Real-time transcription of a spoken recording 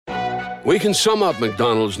We can sum up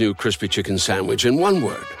McDonald's new crispy chicken sandwich in one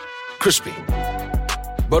word. Crispy.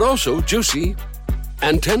 But also juicy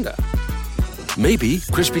and tender. Maybe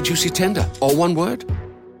crispy, juicy, tender. All one word?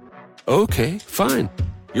 Okay, fine.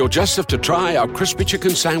 You'll just have to try our crispy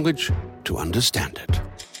chicken sandwich to understand it.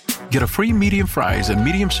 Get a free medium fries and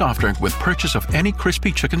medium soft drink with purchase of any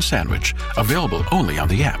crispy chicken sandwich. Available only on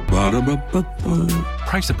the app. Ba-da-ba-ba-ba.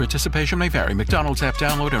 Price and participation may vary. McDonald's app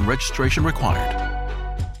download and registration required.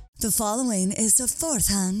 The following is a Fourth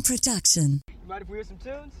Hand production. You mind if we hear some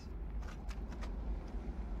tunes?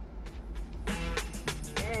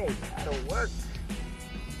 Hey, that'll work.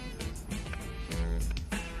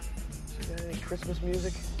 You got any Christmas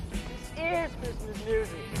music? This is Christmas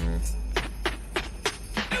music.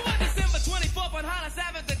 It was December 24th on Hollis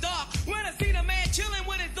Avenue, the dark. When I seen a man chilling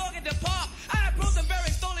with his dog in the park, I approached him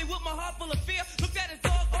very slowly with my heart full of fear. Looked at his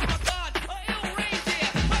dog, oh my God, a ill reindeer.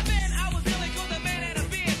 But then I was feeling good, the man had a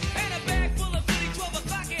beard and a bag full of goodies, 12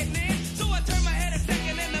 o'clock at near. So I turned my head a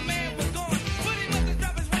second and the man was gone. But he must have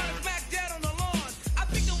dropped his wallet smack dead on the lawn. I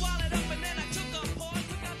picked the wallet up and then I took a pause,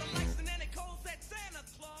 took out the lights and then it cold said Santa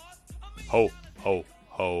Claus. Ho, ho,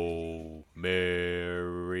 ho.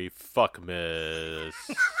 Merry Fuckmas.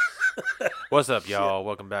 What's up, y'all?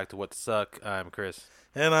 Welcome back to What the Suck. I'm Chris.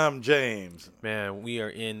 And I'm James. Man, we are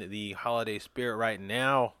in the holiday spirit right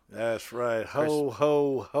now. That's right. Hold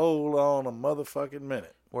on a motherfucking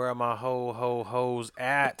minute. Where are my ho-ho-hos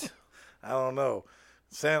at? I don't know.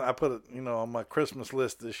 Santa, I put on my Christmas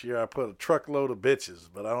list this year, I put a truckload of bitches,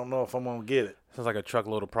 but I don't know if I'm going to get it. Sounds like a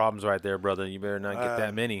truckload of problems right there, brother. You better not get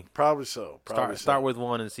that many. Probably so. Start with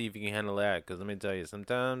one and see if you can handle that. Because let me tell you,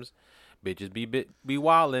 sometimes bitches be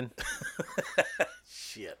wildin'.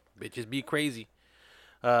 Shit. Bitches be crazy.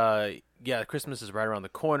 Yeah, Christmas is right around the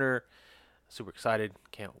corner. Super excited.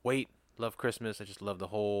 Can't wait. Love Christmas. I just love the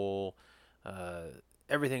whole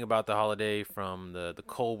everything about the holiday, from the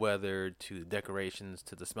cold weather to the decorations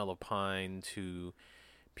to the smell of pine to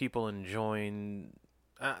people enjoying.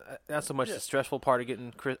 Not so much the stressful part of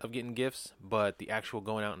getting gifts, but the actual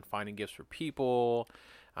going out and finding gifts for people.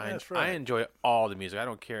 That's right. I enjoy all the music. I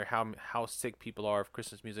don't care how sick people are of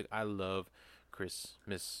Christmas music. I love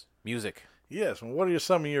Christmas music. Yes, and what are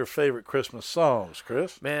some of your favorite Christmas songs,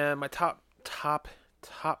 Chris? Man, my top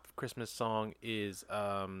Christmas song is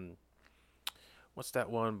what's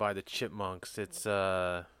that one by the Chipmunks? It's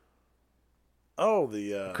the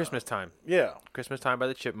Christmas Time. Yeah. Christmas Time by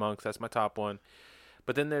the Chipmunks. That's my top one.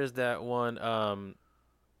 But then there's that one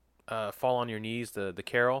Fall on Your Knees, the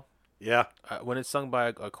carol. Yeah. When it's sung by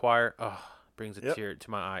a choir, brings a tear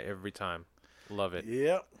to my eye every time. Love it.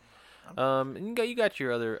 Yep. And you got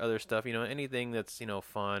your other stuff, anything that's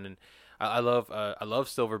fun, and I love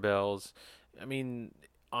Silver Bells. I mean,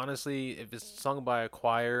 honestly, if it's sung by a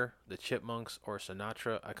choir, the Chipmunks or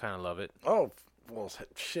Sinatra, I kind of love it. Oh, well,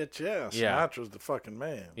 shit, yeah. Sinatra's the fucking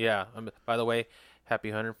man. Yeah. By the way,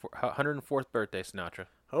 happy 104th birthday, Sinatra.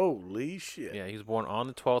 Holy shit. Yeah, he was born on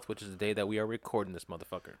the 12th, which is the day that we are recording this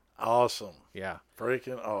motherfucker. Awesome. Yeah.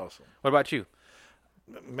 Freaking awesome. What about you?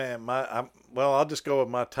 Man, I'll just go with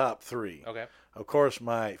my top three. Okay. Of course,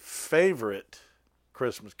 my favorite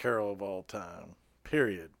Christmas carol of all time,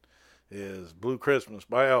 period, is Blue Christmas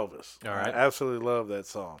by Elvis. All right. I absolutely love that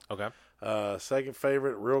song. Okay. Second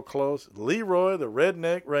favorite, real close, Leroy the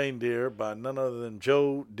Redneck Reindeer by none other than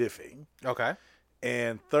Joe Diffie. Okay.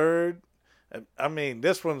 And third, I mean,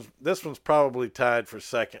 this one's probably tied for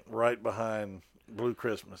second, right behind Blue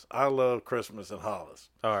Christmas. I love Christmas in Hollis.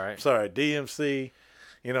 All right. Sorry, DMC.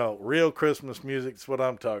 Real Christmas music is what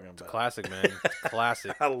I'm talking about. Classic, man.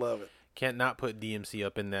 Classic. I love it. Can't not put DMC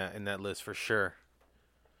up in that list for sure.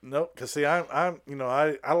 Nope, because see,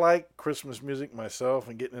 I like Christmas music myself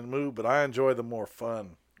and getting in the mood, but I enjoy the more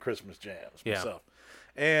fun Christmas jams myself.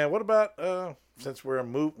 And what about since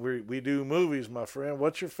we do movies, my friend?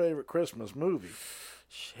 What's your favorite Christmas movie?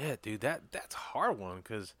 Shit, dude, that's a hard one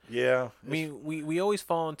because yeah, I mean we always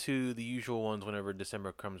fall into the usual ones whenever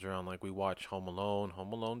December comes around. Like we watch Home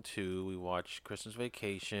Alone 2, we watch Christmas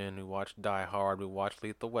Vacation, we watch Die Hard, we watch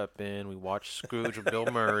Lethal Weapon, we watch Scrooge with Bill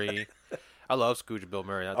Murray. I love Scrooge with Bill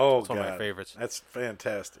Murray. That's one of my favorites. That's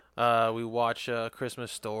fantastic. We watch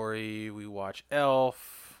Christmas Story, we watch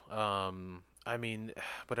Elf. I mean,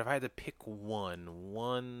 but if I had to pick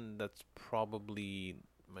one that's probably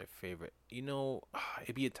my favorite,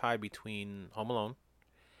 it'd be a tie between Home Alone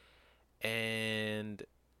and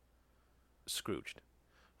Scrooged.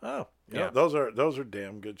 Oh, yeah. Those are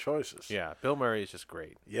damn good choices. Yeah, Bill Murray is just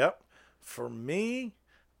great. Yep. For me,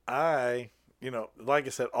 like I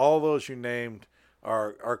said, all those you named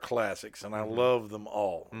are classics, and I love them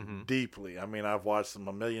all deeply. I mean, I've watched them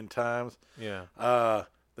a million times. Yeah.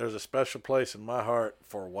 there's a special place in my heart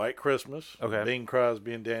for White Christmas. Okay. Bing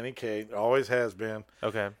Crosby and Danny Kaye. Always has been.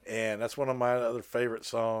 Okay. And that's one of my other favorite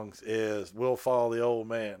songs is We'll Follow the Old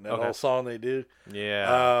Man. That Okay. whole song they do.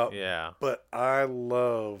 Yeah. Yeah. But I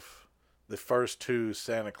love the first two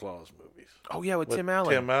Santa Claus movies. Oh yeah, with With Tim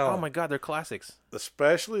Allen. Tim Allen. Oh my God, they're classics.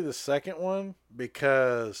 Especially the second one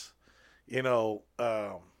because, a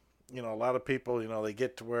lot of people, they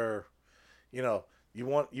get to where, you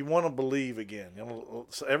want to believe again.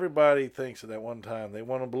 So everybody thinks at that one time they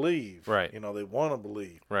want to believe. Right. They want to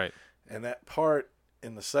believe. Right. And that part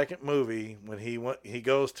in the second movie when he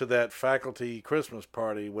goes to that faculty Christmas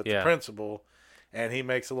party with the principal, and he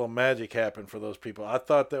makes a little magic happen for those people. I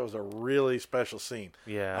thought that was a really special scene.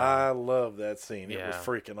 Yeah. I love that scene. Yeah. It was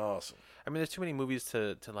freaking awesome. I mean, there's too many movies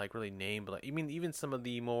to like really name, but like, even some of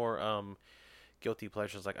the more guilty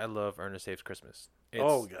pleasures. Like I love Ernest Saves Christmas.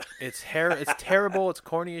 God, it's terrible. It's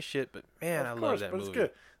corny as shit, but man, I love that but movie.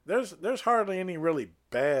 It's good. There's hardly any really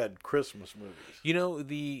bad Christmas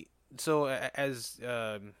movies. So as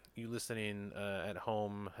you listening at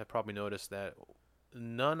home have probably noticed that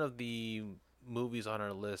none of the movies on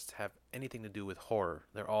our list have anything to do with horror.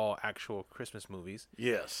 They're all actual Christmas movies.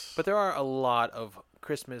 Yes. But there are a lot of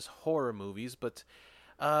Christmas horror movies, but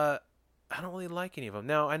I don't really like any of them.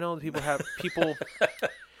 Now, I know people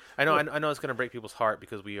I know it's going to break people's heart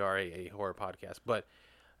because we are a horror podcast, but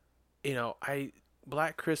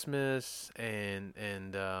Black Christmas and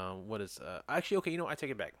what is actually okay, I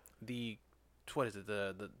take it back. The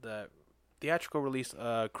theatrical release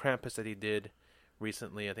Krampus that he did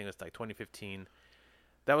recently, I think it's like 2015.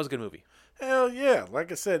 That was a good movie. Hell yeah.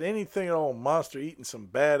 Like I said, anything at all monster eating some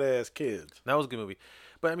badass kids. That was a good movie.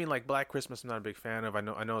 But I mean, like Black Christmas I'm not a big fan of. I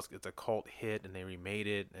know it's a cult hit and they remade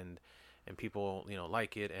it and people,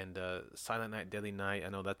 like it, and Silent Night, Deadly Night, I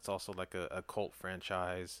know that's also like a cult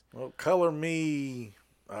franchise. Well, color me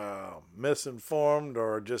misinformed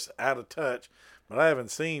or just out of touch, but I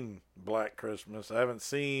haven't seen Black Christmas. I haven't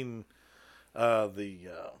seen the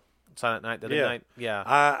Silent Night, Deadly Night. Yeah.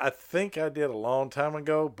 I think I did a long time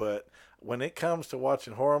ago, but when it comes to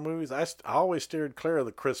watching horror movies, I always steered clear of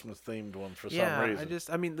the Christmas themed ones for some reason.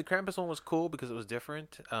 The Krampus one was cool because it was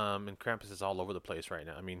different. And Krampus is all over the place right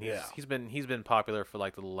now. I mean, he's been popular for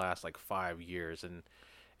like the last like 5 years,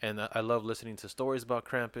 and I love listening to stories about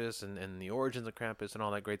Krampus and the origins of Krampus and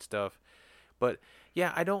all that great stuff. But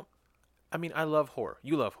yeah, I love horror.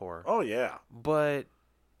 You love horror. Oh yeah.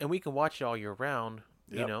 And we can watch it all year round.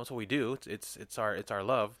 Yep. So we do. It's our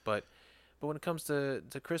love, but when it comes to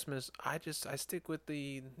Christmas, I stick with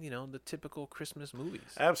the the typical Christmas movies.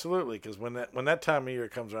 Absolutely, because when that time of year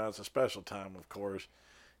comes around, it's a special time, of course.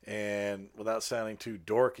 And without sounding too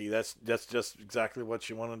dorky, that's just exactly what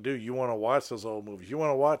you want to do. You want to watch those old movies. You want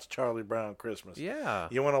to watch Charlie Brown Christmas. Yeah.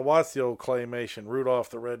 You want to watch the old claymation, Rudolph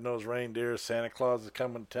the Red-Nosed Reindeer, Santa Claus is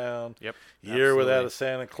Coming to Town. Yep. Year Without a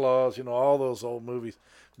Santa Claus. All those old movies.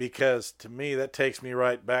 Because to me, that takes me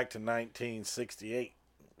right back to 1968,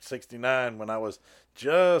 69, when I was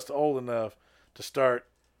just old enough to start,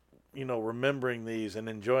 remembering these and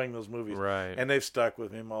enjoying those movies. Right. And they've stuck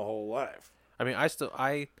with me my whole life. I mean,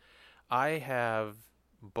 I have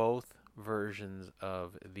both versions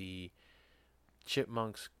of the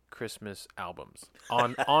Chipmunks Christmas albums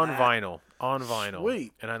on vinyl.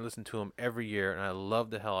 Sweet. And I listen to them every year, and I love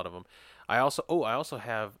the hell out of them. I also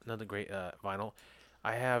have another great vinyl.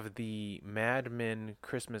 I have the Mad Men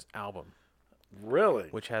Christmas album. Really?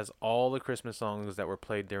 Which has all the Christmas songs that were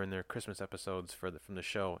played during their Christmas episodes from the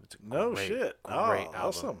show. It's a great album.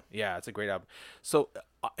 Awesome. Yeah, it's a great album. So,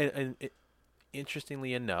 and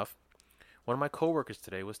interestingly enough, one of my coworkers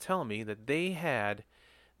today was telling me that they had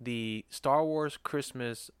the Star Wars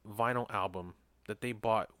Christmas vinyl album that they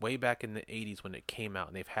bought way back in the 80s when it came out,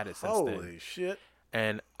 and they've had it since then. Holy shit.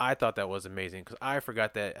 And I thought that was amazing because I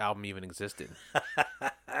forgot that album even existed.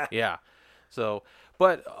 Yeah. So,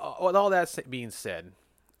 but with all that being said,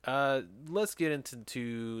 let's get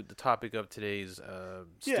into the topic of today's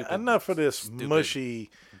enough of this mushy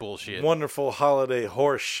bullshit, wonderful holiday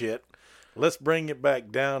horse shit. Let's bring it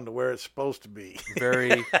back down to where it's supposed to be.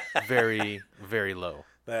 Very, very, very low.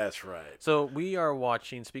 That's right. So we are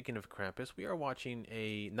watching, speaking of Krampus, we are watching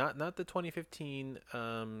not the 2015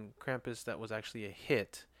 Krampus that was actually a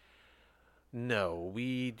hit. No,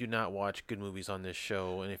 we do not watch good movies on this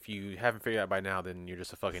show, and if you haven't figured out by now, then you're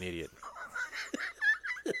just a fucking idiot.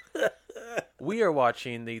 We are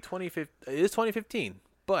watching the 2015. It is 2015,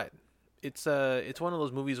 but it's one of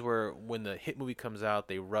those movies where when the hit movie comes out,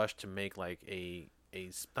 they rush to make like a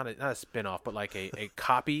not a spin-off, but like a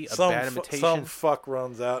copy, a some bad imitation. Some fuck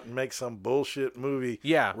runs out and makes some bullshit movie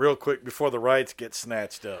real quick before the rights get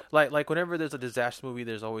snatched up. Like whenever there's a disaster movie,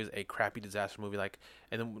 there's always a crappy disaster movie. Like,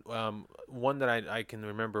 and then one that I can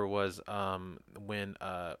remember was when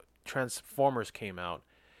Transformers came out.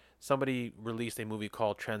 Somebody released a movie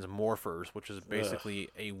called Transmorphers, which is basically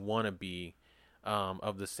a wannabe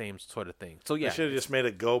of the same sort of thing. So yeah, they should have just made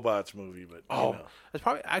a GoBots movie, but it's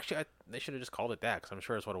probably they should have just called it that, because I'm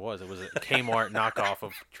sure that's what it was. It was a Kmart knockoff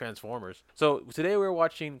of Transformers. So today we're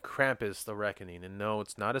watching Krampus: The Reckoning, and no,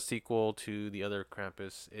 it's not a sequel to the other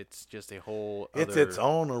Krampus. It's just a whole. It's its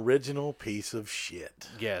own original piece of shit.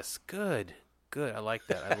 Yes, good. I like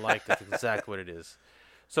that. That's exactly what it is.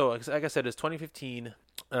 So, like I said, it's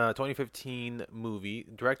 2015 movie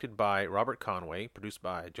directed by Robert Conway, produced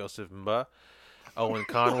by Joseph Mba, Owen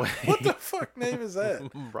Conway. What the fuck name is that?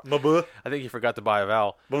 Mba? I think you forgot to buy a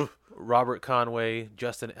vowel. Mba. Robert Conway,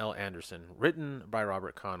 Justin L. Anderson. Written by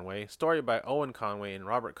Robert Conway. Story by Owen Conway and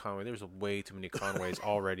Robert Conway. There's way too many Conways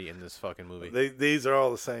already in this fucking movie. These are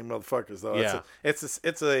all the same motherfuckers, though. Yeah. It's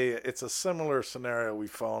a similar scenario we've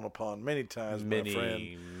fallen upon many times, my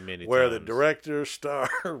friend. Many where times. the director, star,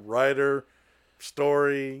 writer,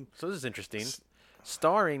 story. So this is interesting.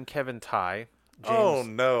 Starring Kevin Tighe.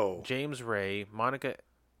 James Ray, Monica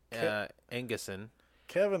Engeson.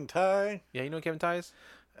 Kevin Tighe. Yeah, you know who Kevin Tighe is?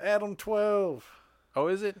 Adam 12. Oh,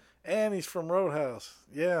 is it? And he's from Roadhouse.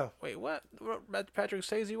 Yeah. Wait, what? Patrick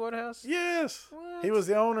Swayze Roadhouse? Yes. What? He was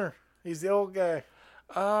the owner. He's the old guy.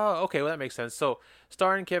 Oh, okay. Well, that makes sense. So,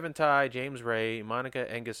 starring Kevin Tighe, James Ray, Monica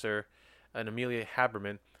Engeser, and Amelia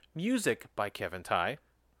Haberman. Music by Kevin Tighe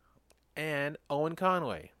and Owen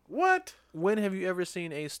Conway. What? When have you ever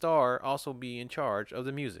seen a star also be in charge of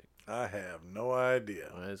the music? I have no idea.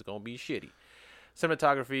 Well, it's going to be shitty.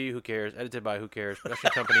 Cinematography, who cares? Edited by who cares?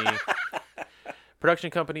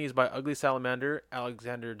 Production companies by Ugly Salamander,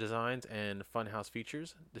 Alexander Designs, and Funhouse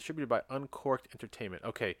Features. Distributed by Uncorked Entertainment.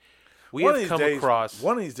 Okay, One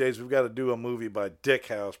of these days, we've got to do a movie by Dick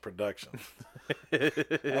House Productions.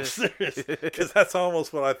 I'm serious, because that's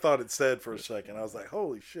almost what I thought it said for a second. I was like,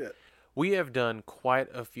 holy shit. We have done quite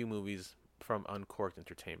a few movies from Uncorked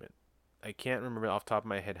Entertainment. I can't remember off the top of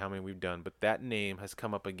my head how many we've done, but that name has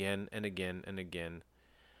come up again and again and again.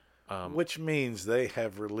 Which means they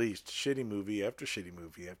have released shitty movie after shitty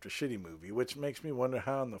movie after shitty movie, which makes me wonder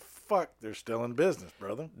how in the fuck they're still in business,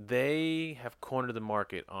 brother. They have cornered the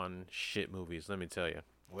market on shit movies, let me tell you.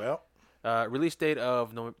 Well, release date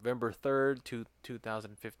of November 3rd,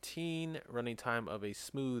 2015. Running time of a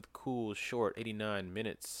smooth, cool, short 89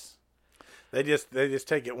 minutes. They just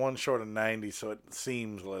take it one short of 90, so it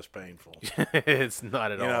seems less painful. It's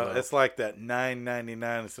not at all. Though. It's like that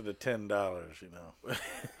 $9.99 instead of $10.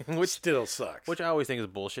 Which still sucks. Which I always think is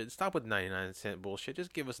bullshit. Stop with 99-cent bullshit.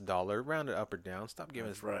 Just give us $1, round it up or down. Stop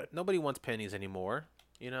giving us. Right. Nobody wants pennies anymore.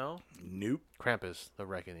 Nope. Krampus: The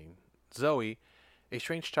Reckoning. Zoe, a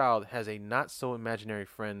strange child, has a not so imaginary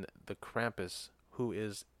friend, the Krampus, who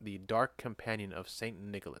is the dark companion of Saint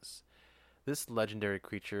Nicholas. This legendary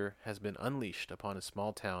creature has been unleashed upon a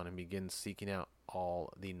small town and begins seeking out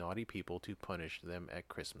all the naughty people to punish them at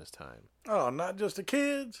Christmas time. Oh, not just the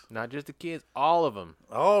kids? Not just the kids, all of them.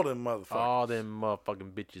 All them motherfuckers. All them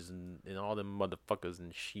motherfucking bitches and all them motherfuckers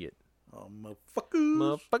and shit. Oh,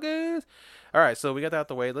 motherfuckers. All right, so we got that out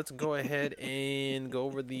the way. Let's go ahead and go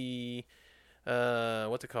over the,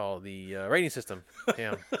 what's it called? The rating system.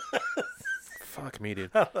 Damn. Fuck me, dude.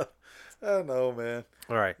 I know, man.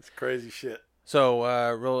 All right. It's crazy shit. So,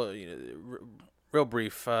 real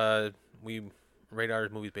brief. We rate our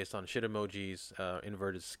movies based on shit emojis,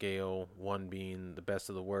 inverted scale, 1 being the best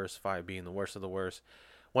of the worst, 5 being the worst of the worst.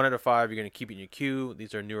 1 out of 5, you're going to keep it in your queue.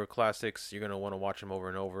 These are newer classics. You're going to want to watch them over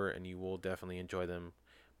and over, and you will definitely enjoy them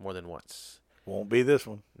more than once. Won't be this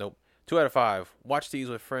one. Nope. 2 out of 5. Watch these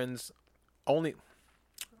with friends. Only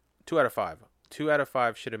 2 out of 5. 2 out of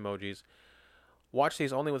 5 shit emojis. Watch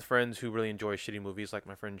these only with friends who really enjoy shitty movies, like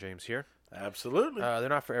my friend James here. Absolutely. They're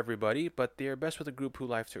not for everybody, but they are best with a group who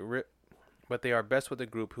like to riff. But they are best with a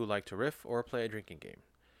group who like to riff or play a drinking game.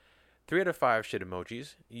 3 out of 5 shit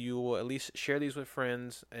emojis. You will at least share these with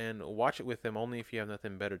friends and watch it with them only if you have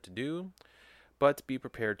nothing better to do. But be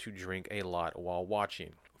prepared to drink a lot while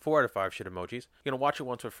watching. 4 out of 5 shit emojis. You're gonna watch it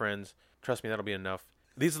once with friends. Trust me, that'll be enough.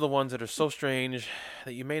 These are the ones that are so strange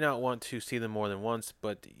that you may not want to see them more than once,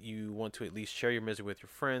 but you want to at least share your misery with your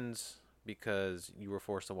friends because you were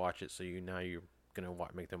forced to watch it, so now you're going to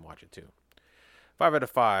make them watch it too. 5 out of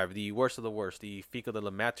 5, the worst of the worst, the Fica de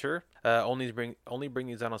la Mater. Only bring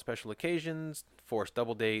these out on special occasions, forced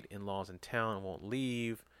double date, in-laws in town, won't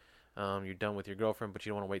leave. You're done with your girlfriend, but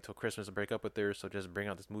you don't want to wait till Christmas to break up with her, so just bring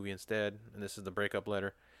out this movie instead. And this is the breakup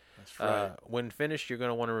letter. That's right. When finished, you're going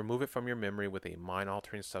to want to remove it from your memory with a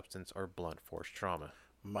mind-altering substance or blunt force trauma.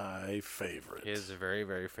 My favorite. His very,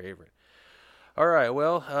 very favorite. All right,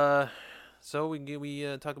 well, so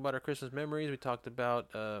we talked about our Christmas memories. We talked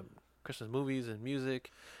about Christmas movies and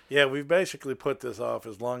music. Yeah, we've basically put this off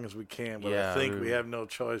as long as we can, but Yeah, I think we have no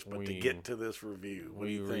choice but to we- get to this review. What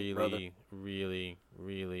do you think, really, brother? really,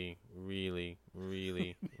 really, really,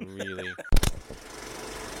 really, really.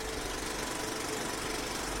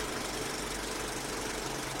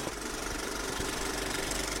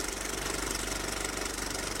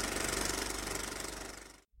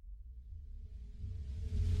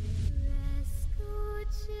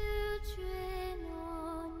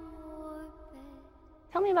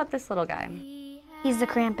 Tell me about this little guy. He's the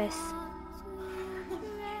Krampus.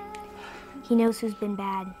 He knows who's been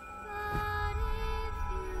bad.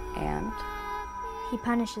 And He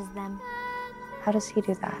punishes them. how does he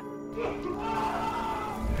do that?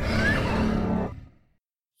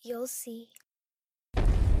 You'll see.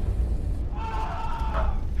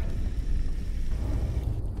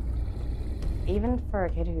 Even for a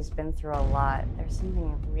kid who's been through a lot, there's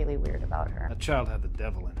something really weird about her. That child had the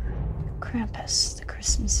devil in her. Krampus, the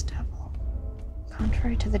Christmas devil.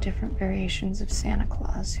 Contrary to the different variations of Santa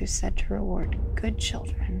Claus who's said to reward good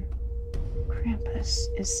children, Krampus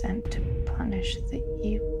is sent to punish the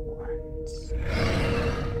evil ones.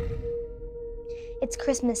 It's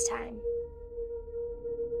Christmas time.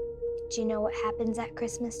 Do you know what happens at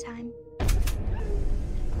Christmas time?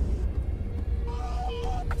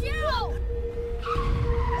 Joe!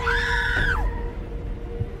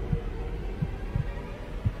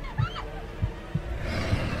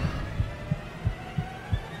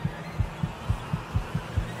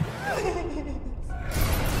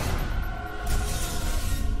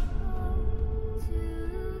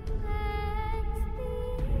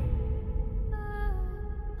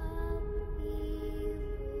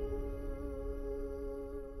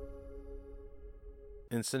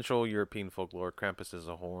 In Central European folklore, Krampus is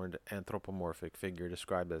a horned, anthropomorphic figure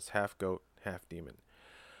described as half goat, half demon,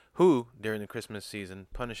 who, during the Christmas season,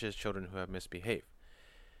 punishes children who have misbehaved.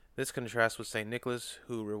 This contrasts with St. Nicholas,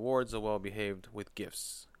 who rewards the well-behaved with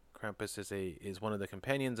gifts. Krampus is one of the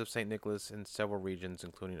companions of St. Nicholas in several regions,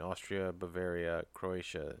 including Austria, Bavaria,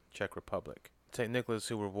 Croatia, Czech Republic. St. Nicholas,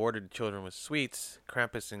 who rewarded children with sweets,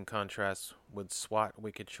 Krampus, in contrast, would swat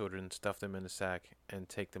wicked children, stuff them in a sack, and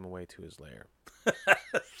take them away to his lair.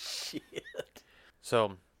 Shit.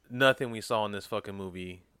 So, nothing we saw in this fucking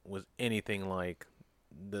movie was anything like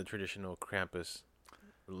the traditional Krampus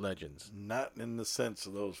legends. Not in the sense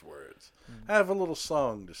of those words. I have a little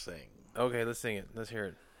song to sing. Okay, let's sing it. Let's hear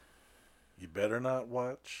it. You better not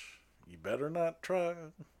watch. You better not try.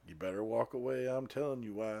 You better walk away. I'm telling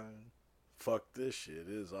you why. Fuck this shit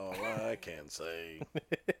is all I can say.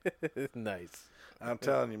 Nice. I'm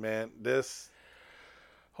telling you, man. This.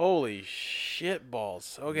 Holy shit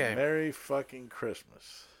balls. Okay. Merry fucking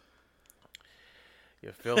Christmas.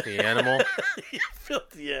 You filthy animal. You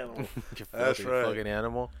filthy animal. You That's filthy right. fucking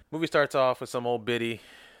animal. Movie starts off with some old biddy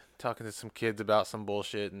talking to some kids about some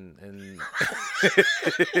bullshit, and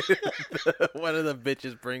one of the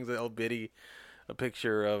bitches brings the old biddy a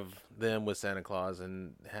picture of them with Santa Claus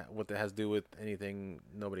and what that has to do with anything.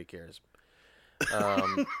 Nobody cares.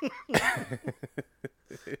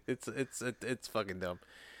 It's fucking dumb.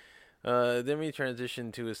 Then we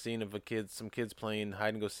transition to a scene of some kids playing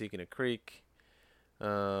hide and go seek in a creek.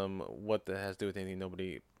 What that has to do with anything,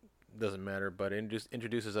 nobody, doesn't matter. But it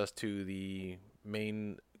introduces us to the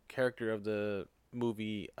main character of the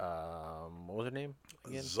movie. What was her name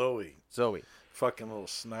again? Zoe. Fucking little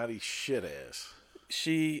snotty shit ass.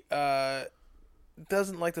 She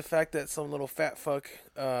doesn't like the fact that some little fat fuck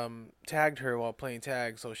tagged her while playing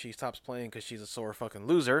tag, so she stops playing because she's a sore fucking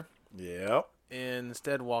loser. Yep. And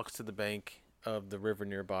instead walks to the bank of the river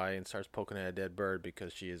nearby and starts poking at a dead bird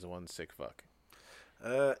because she is one sick fuck.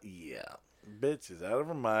 Yeah. Bitch is out of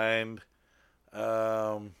her mind.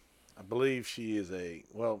 I believe she is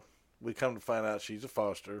we come to find out she's a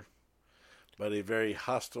foster, but a very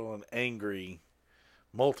hostile and angry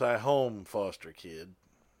multi-home foster kid.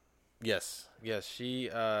 Yes, she's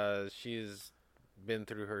been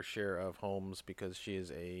through her share of homes because she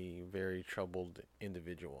is a very troubled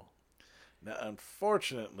individual. Now,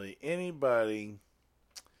 unfortunately, anybody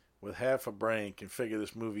with half a brain can figure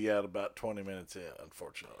this movie out about 20 minutes in,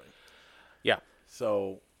 unfortunately. Yeah.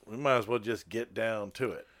 So, we might as well just get down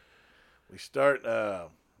to it. We start...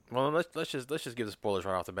 well, let's just give the spoilers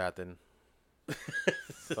right off the bat then.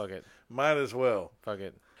 Fuck it. Might as well. Fuck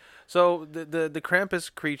it. So the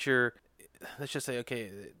Krampus creature, let's just say, okay,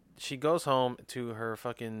 she goes home to her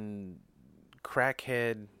fucking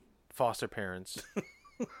crackhead foster parents.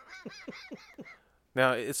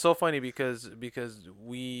 Now it's so funny because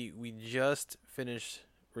we just finished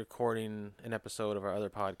recording an episode of our other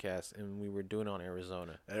podcast, and we were doing it on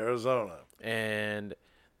Arizona. And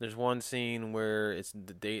there's one scene where it's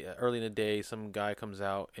the day, early in the day, some guy comes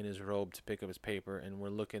out in his robe to pick up his paper, and we're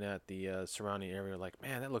looking at the surrounding area like,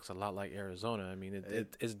 man, that looks a lot like Arizona. I mean,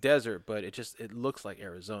 it's desert, but it looks like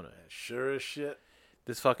Arizona. Sure as shit.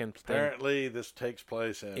 This fucking thing, apparently this takes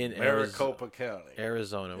place in Maricopa County,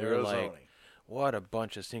 Arizona. We were like, what a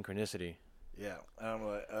bunch of synchronicity. Yeah, I'm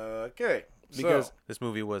like, okay. Because this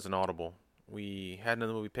movie was an audible. We had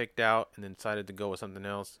another movie picked out and then decided to go with something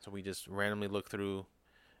else. So we just randomly looked through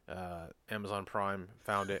Amazon Prime,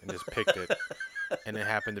 found it, and just picked it. And it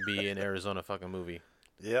happened to be an Arizona fucking movie.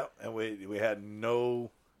 Yeah, and we had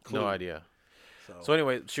no clue. No idea. So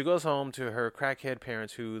anyway, she goes home to her crackhead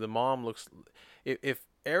parents, who the mom looks... If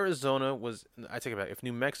Arizona was... I take it back. If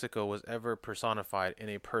New Mexico was ever personified in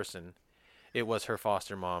a person, it was her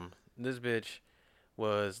foster mom. This bitch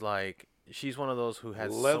was like... She's one of those who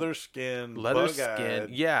has... leather skin,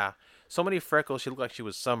 yeah. So many freckles, she looked like she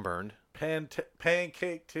was sunburned.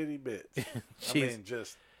 Pancake titty bitch.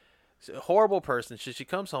 Just... a horrible person. She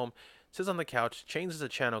comes home, sits on the couch, changes the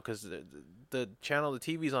channel because the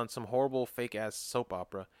TV's on some horrible fake ass soap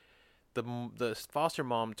opera. The foster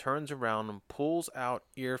mom turns around and pulls out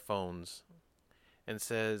earphones and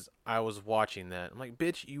says, "I was watching that." I'm like,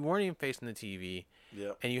 bitch, you weren't even facing the TV.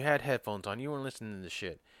 Yep. And you had headphones on. You weren't listening to the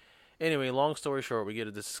shit. Anyway, long story short, we get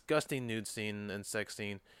a disgusting nude scene and sex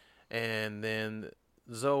scene, and then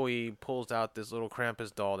Zoe pulls out this little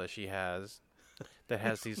Krampus doll that she has that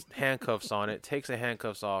has these handcuffs on it, takes the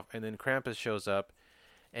handcuffs off, and then Krampus shows up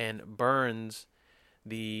and burns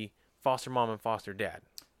the foster mom and foster dad.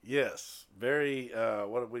 Yes, very.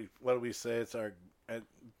 What do we say? It's our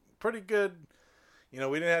pretty good. We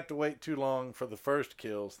didn't have to wait too long for the first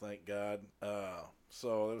kills, thank God.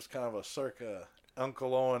 So it was kind of a circa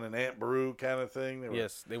Uncle Owen and Aunt Beru kind of thing.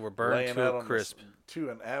 They were burned to a crisp. To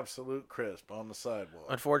an absolute crisp on the sidewalk.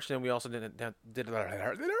 Unfortunately, we also did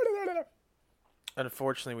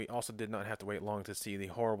not have to wait long to see the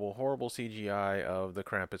horrible, horrible CGI of the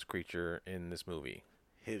Krampus creature in this movie.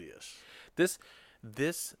 Hideous. This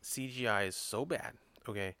CGI is so bad,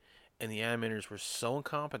 okay, and the animators were so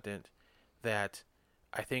incompetent that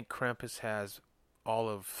I think Krampus has all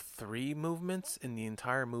of 3 movements in the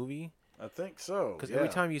entire movie. I think so. Because every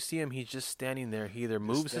time you see him, he's just standing there. He either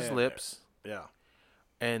moves his lips. There. Yeah.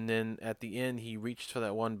 And then at the end, he reaches for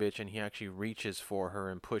that one bitch, and he actually reaches for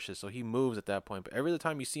her and pushes. So he moves at that point. But every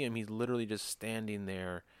time you see him, he's literally just standing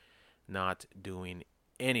there, not doing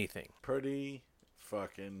anything. Pretty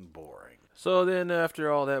fucking boring. So then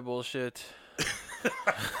after all that bullshit...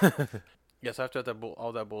 yes, after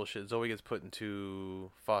all that bullshit, Zoe gets put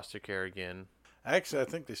into foster care again. Actually, I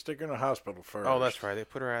think they stick her in a hospital first. Oh, that's right. They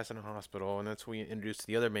put her ass in a hospital, and that's when we introduced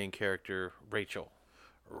the other main character, Rachel,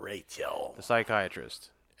 the psychiatrist.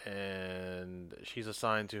 And she's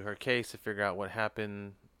assigned to her case to figure out what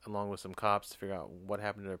happened, along with some cops, to figure out what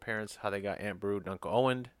happened to their parents, how they got Aunt Beru and Uncle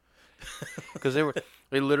Owen. Because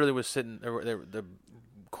they literally were sitting, the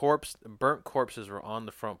burnt corpses were on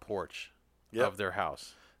the front porch of their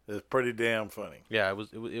house. It's pretty damn funny. Yeah, it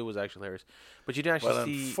was actually hilarious. But you didn't actually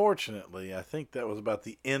see... unfortunately, I think that was about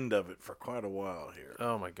the end of it for quite a while here.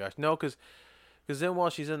 Oh, my gosh. No, because then while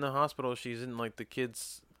she's in the hospital, she's in, like, the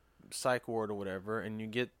kids' psych ward or whatever, and you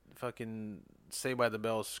get fucking Saved by the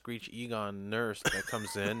Bell Screech Egon nurse that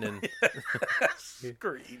comes in, and...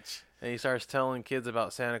 Screech. And he starts telling kids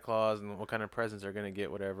about Santa Claus and what kind of presents they're going to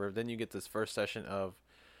get, whatever. Then you get this first session of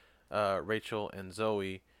Rachel and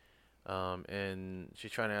Zoe... and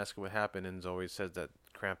she's trying to ask her what happened, and Zoe says that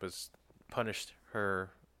Krampus punished her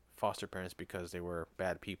foster parents because they were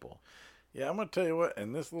bad people. Yeah, I'm going to tell you what,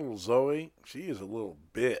 and this little Zoe, she is a little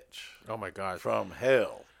bitch. Oh my God. From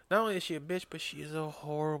hell. Not only is she a bitch, but she is a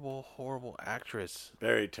horrible, horrible actress.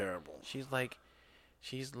 Very terrible. She's like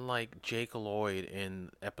Jake Lloyd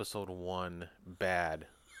in episode 1, Bad,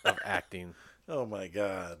 of acting. Oh my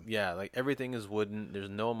God. Yeah, like everything is wooden. There's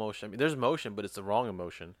no emotion. I mean, there's emotion, but it's the wrong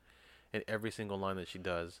emotion in every single line that she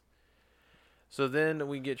does. So then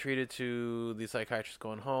we get treated to the psychiatrist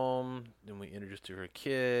going home. Then we introduced to her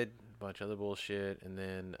kid, a bunch of other bullshit, and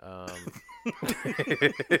then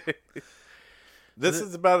this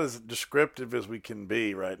is about as descriptive as we can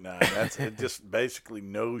be right now. That's it. Just basically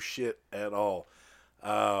no shit at all.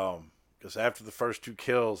 Because after the first 2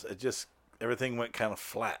 kills, everything went kind of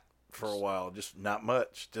flat for a while. Just not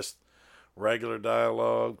much. Just regular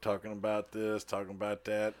dialogue, talking about this, talking about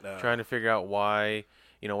that. Trying to figure out why,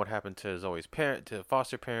 what happened to Zoe's to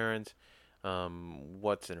foster parents,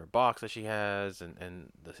 what's in her box that she has,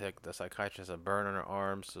 and the psychiatrist has a burn on her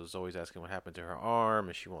arm, so Zoe's asking what happened to her arm,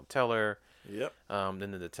 and she won't tell her. Yep.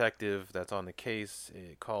 Then the detective that's on the case,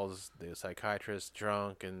 it calls the psychiatrist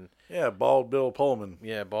drunk, and Bald Bill Pullman.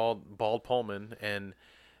 Yeah, bald Pullman, and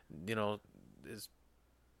is,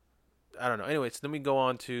 I don't know. Anyways, then we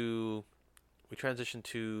transition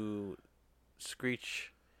to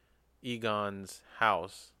Screech Egon's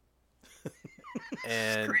house,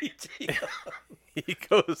 and he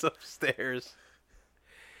goes upstairs,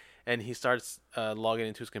 and he starts logging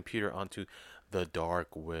into his computer onto the dark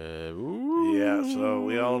web. Ooh. Yeah, so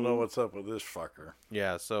we all know what's up with this fucker.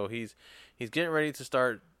 Yeah, so he's getting ready to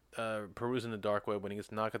start perusing the dark web when he gets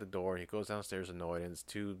a knock at the door. He goes downstairs annoyed, and it's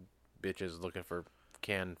two bitches looking for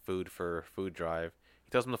canned food for food drive. He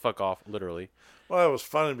tells them to fuck off, literally. Well, it was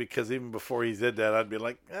funny because even before he did that, I'd be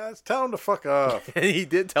like, just tell him to fuck off. And he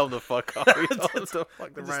did tell them to fuck off. He told them to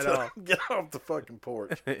fuck them right off. Get off the fucking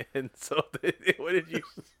porch. And so, what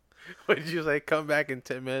did you say? Come back in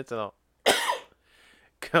 10 minutes, and I'll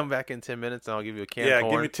come back in 10 minutes, and I'll give you a can of corn.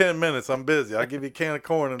 Yeah, give me 10 minutes. I'm busy. I'll give you a can of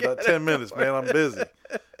corn in about 10 minutes, man. I'm busy.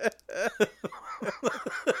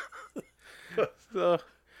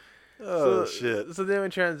 Shit. So then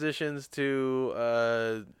it transitions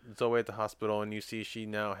to Zoe at the hospital, and you see she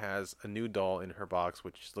now has a new doll in her box,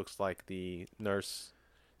 which looks like the nurse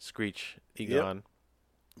Screech Egon.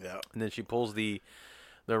 Yep. Yeah. And then she pulls the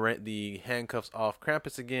handcuffs off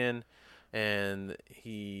Krampus again, and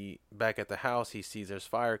he back at the house. He sees there's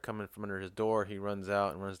fire coming from under his door. He runs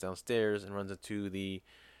out and runs downstairs and runs into the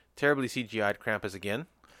terribly CGI'd Krampus again.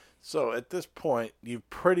 So at this point, you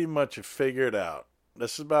pretty much have figured out.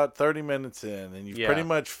 This is about 30 minutes in, and you've pretty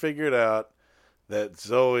much figured out that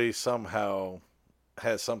Zoe somehow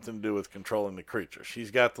has something to do with controlling the creature. She's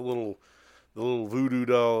got the little voodoo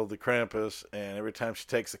doll, the Krampus, and every time she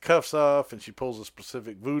takes the cuffs off and she pulls a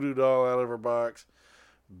specific voodoo doll out of her box,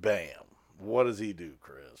 bam. What does he do,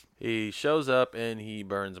 Chris? He shows up and he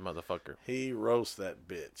burns a motherfucker. He roasts that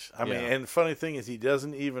bitch. I mean, and the funny thing is he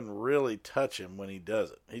doesn't even really touch him when he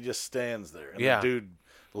does it. He just stands there, and the dude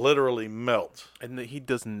literally melts. And he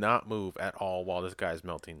does not move at all while this guy's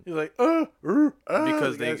melting. He's like,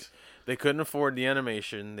 because they couldn't afford the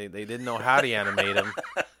animation. They didn't know how to animate him.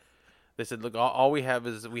 They said, look, all we have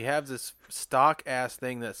is this stock ass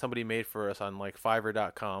thing that somebody made for us on like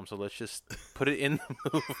Fiverr.com. So let's just put it in the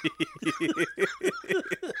movie.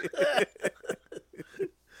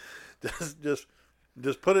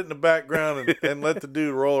 Just put it in the background and let the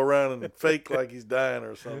dude roll around and fake like he's dying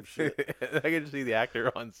or some shit. I can just see the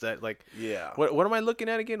actor on set like, yeah. What am I looking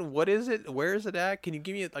at again? What is it? Where is it at? Can you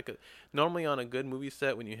give me normally on a good movie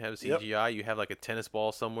set when you have CGI, you have like a tennis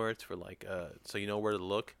ball somewhere. It's for like so you know where to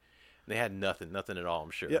look. They had nothing at all, I'm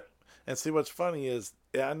sure. Yep. And see, what's funny is,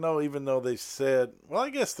 I know even though they said, well, I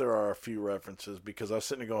guess there are a few references because I was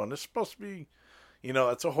sitting there going, this is supposed to be,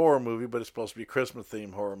 it's a horror movie, but it's supposed to be a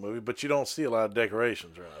Christmas-themed horror movie, but you don't see a lot of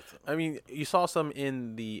decorations or nothing. I mean, you saw some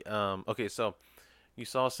in the, so you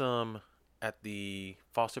saw some at the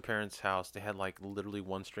foster parents' house. They had like literally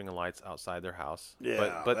one string of lights outside their house.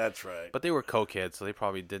 Yeah, but that's right. But they were cokeheads, so they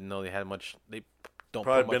probably didn't know they had much, they don't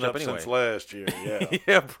probably put much been up anyway. Since last year, yeah.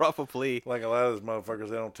 Yeah, probably. Like a lot of those motherfuckers,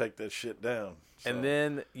 they don't take that shit down. So. And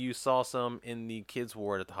then you saw some in the kids'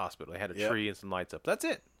 ward at the hospital. They had a tree and some lights up. That's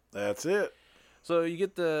it. That's it. So you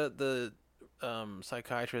get the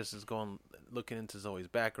psychiatrist is looking into Zoe's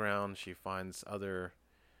background. She finds other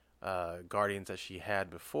guardians that she had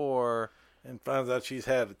before, and finds out she's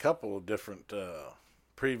had a couple of different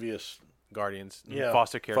previous guardians,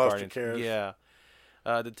 foster guardians. Cares. Yeah.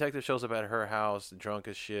 Detective shows up at her house, drunk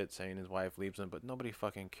as shit, saying his wife leaves him, but nobody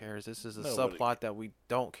fucking cares. This is a subplot that we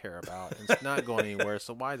don't care about. It's not going anywhere.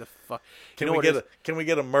 So why the fuck? Can we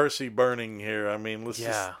get a mercy burning here? I mean, let's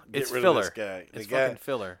just get rid of this guy. It's fucking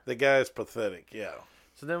filler. The guy is pathetic. Yeah.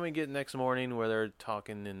 So then we get next morning where they're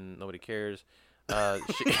talking and nobody cares.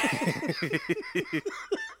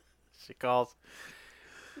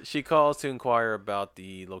 She calls to inquire about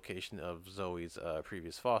the location of Zoe's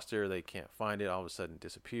previous foster. They can't find it. All of a sudden, it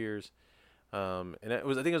disappears. And I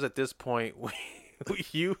think it was at this point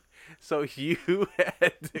you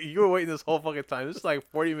were waiting this whole fucking time. This is like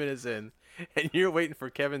 40 minutes in, and you're waiting for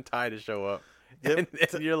Kevin Tighe to show up. Yep.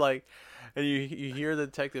 And you're like, and you hear the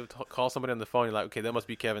detective call somebody on the phone. You're like, okay, that must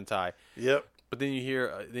be Kevin Tighe. Yep. But then you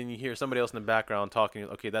hear somebody else in the background talking.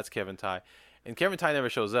 Okay, that's Kevin Tighe, and Kevin Tighe never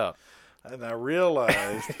shows up. And I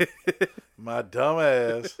realized, my dumb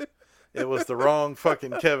ass, it was the wrong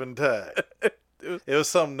fucking Kevin Tighe. It was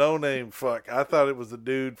some no-name fuck. I thought it was the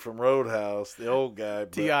dude from Roadhouse, the old guy.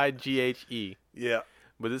 Tighe. Yeah.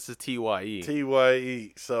 But this is Tye.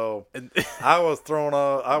 Tye. So I was thrown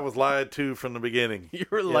off. I was lied to from the beginning. You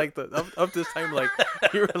were like up this time, like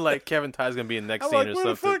you were like Kevin Ty's gonna be in the next I'm scene like, or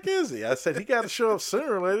where something. the fuck is he? I said he got to show up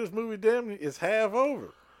sooner or later. This movie damn is half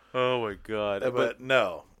over. Oh my god! But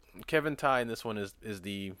no, Kevin Tye in this one is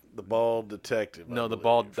the bald detective. No, the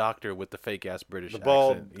bald doctor with the fake ass British accent.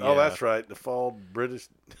 Bald. Yeah. Oh, that's right. The bald British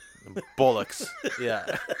bollocks. Yeah.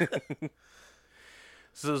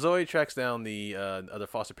 So Zoe tracks down the other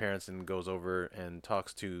foster parents and goes over and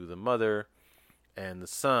talks to the mother and the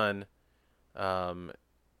son.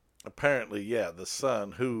 Apparently, yeah, the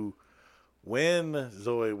son who, when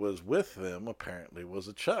Zoe was with them, apparently was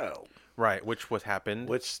a child. Right, which what happened.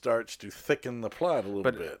 Which starts to thicken the plot a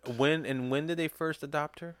little bit. When did they first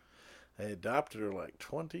adopt her? They adopted her like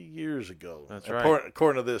 20 years ago. That's right.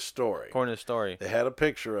 According to this story. According to the story. They had a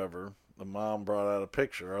picture of her. The mom brought out a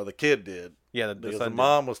picture, or the kid did. Yeah, because the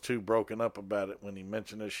mom was too broken up about it when he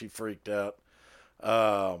mentioned it. She freaked out.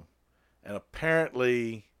 And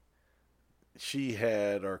apparently she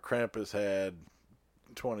had, or Krampus had,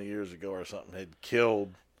 20 years ago or something, had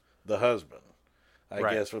killed the husband. I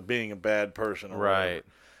guess for being a bad person or whatever.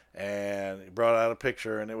 And he brought out a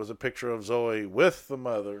picture, and it was a picture of Zoe with the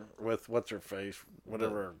mother, with what's her face,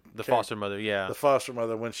 whatever. The foster mother, yeah. The foster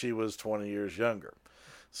mother when she was 20 years younger.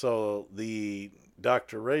 So the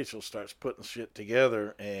Dr. Rachel starts putting shit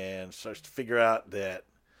together and starts to figure out that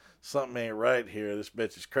something ain't right here. This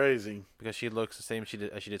bitch is crazy. Because she looks the same as she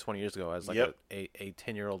did 20 years ago, as like a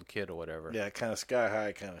 10-year-old kid or whatever. Yeah, kind of Sky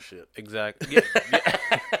High kind of shit. Exactly. Yeah.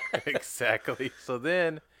 Exactly. So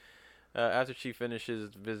then, after she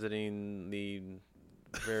finishes visiting the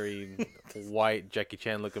very white Jackie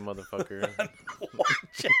Chan looking motherfucker,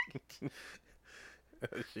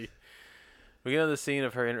 we get another scene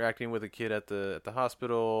of her interacting with a kid at the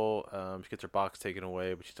hospital. She gets her box taken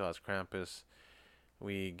away, but she still has Krampus.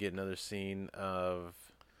 We get another scene of...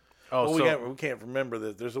 we can't remember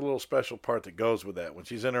that there's a little special part that goes with that. When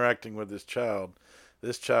she's interacting with this child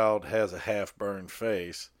has a half-burned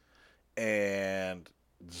face, and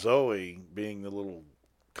Zoe, being the little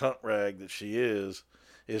cunt rag that she is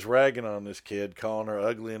ragging on this kid, calling her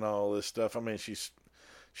ugly and all this stuff. I mean, she's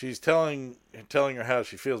telling her how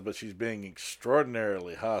she feels, but she's being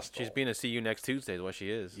extraordinarily hostile. She's being a see you next Tuesday is what she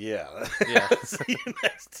is. Yeah. Yeah. See you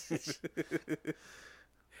next Tuesday.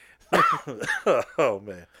 Oh,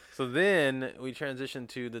 man. So then we transition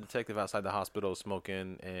to the detective outside the hospital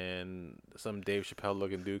smoking, and some Dave Chappelle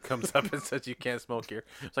looking dude comes up and says, "You can't smoke here."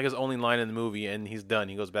 It's like his only line in the movie, and he's done.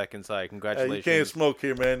 He goes back inside. Congratulations. Hey, you can't smoke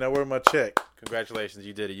here, man. Now where's my check? Congratulations,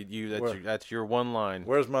 you did it. That's your one line.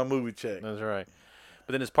 Where's my movie check? That's right.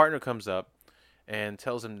 But then his partner comes up and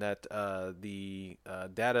tells him that the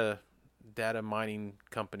data mining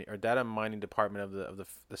company or data mining department of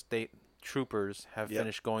the state troopers have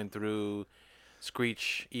finished going through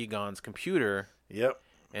Screech Egon's computer. Yep.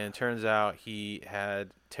 And it turns out he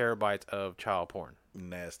had terabytes of child porn.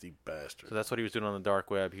 Nasty bastard. So that's what he was doing on the dark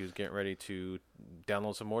web. He was getting ready to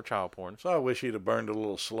download some more child porn. So I wish he'd have burned a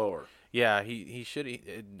little slower. Yeah, he should.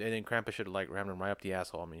 And then Krampus should have like rammed him right up the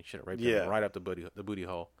asshole. I mean, he should have raped him right up the booty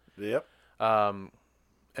hole. Yep. And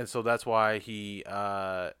so that's why he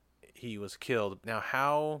was killed. Now,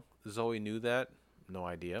 how Zoe knew that, no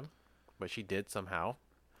idea, but she did somehow.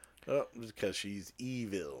 Oh, because she's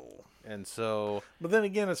evil. And so... But then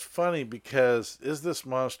again, it's funny because is this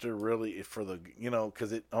monster really for the...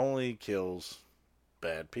 because it only kills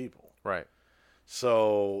bad people. Right.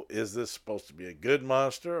 So is this supposed to be a good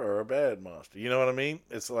monster or a bad monster? You know what I mean?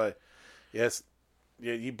 It's like, yes,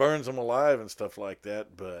 yeah, he burns them alive and stuff like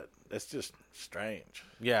that, but it's just strange.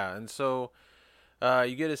 Yeah, and so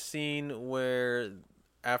you get a scene where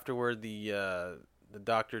afterward the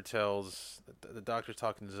doctor's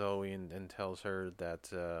talking to Zoe and tells her that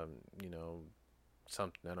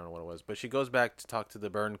something, I don't know what it was, but she goes back to talk to the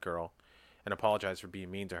burned girl and apologize for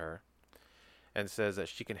being mean to her, and says that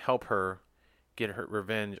she can help her get her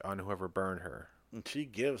revenge on whoever burned her. And she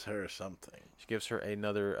gives her something. She gives her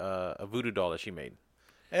a voodoo doll that she made,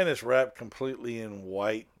 and it's wrapped completely in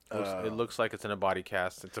white. It looks like it's in a body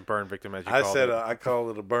cast. It's a burn victim, as you called it. I call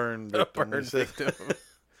it a burn victim. A burn victim.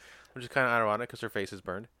 Which is kind of ironic because her face is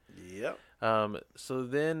burned. Yep. So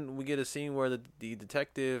then we get a scene where the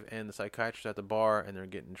detective and the psychiatrist are at the bar, and they're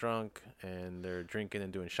getting drunk, and they're drinking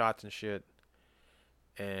and doing shots and shit.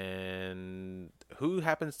 And who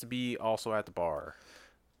happens to be also at the bar?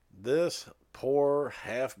 This poor,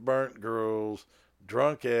 half-burnt girl's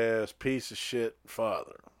drunk-ass piece of shit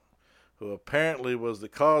father, who apparently was the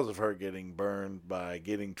cause of her getting burned by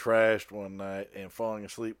getting trashed one night and falling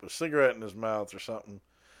asleep with a cigarette in his mouth or something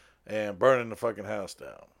and burning the fucking house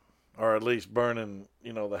down. Or at least burning,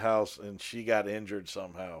 the house, and she got injured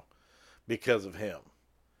somehow because of him.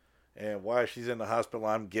 And why she's in the hospital,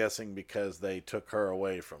 I'm guessing because they took her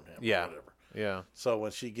away from him or whatever. Yeah. So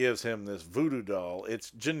when she gives him this voodoo doll,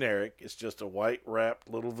 it's generic. It's just a white wrapped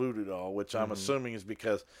little voodoo doll, which I'm assuming is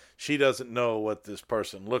because she doesn't know what this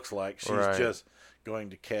person looks like. She's just going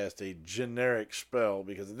to cast a generic spell,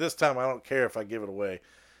 because at this time I don't care if I give it away.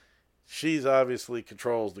 She's obviously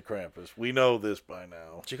controls the Krampus. We know this by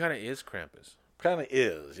now. She kind of is Krampus. Kind of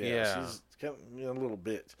is, yeah. She's kind of, a little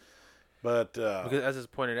bit. But because as it's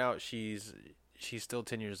pointed out, she's still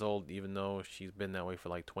 10 years old, even though she's been that way for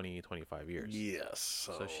like 20, 25 years. Yes.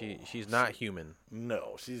 So she's not human.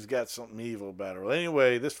 No, she's got something evil about her. Well,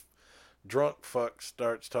 anyway, this drunk fuck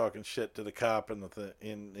starts talking shit to the cop in the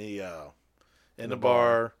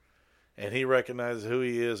bar, and he recognizes who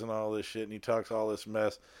he is and all this shit, and he talks all this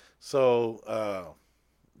mess. So,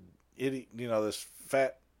 this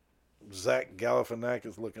fat Zach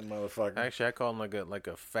Galifianakis looking motherfucker. Actually, I call him like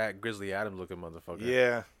a fat Grizzly Adams looking motherfucker.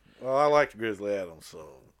 Yeah. Well, I like Grizzly Adams, so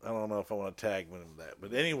I don't know if I want to tag him in that.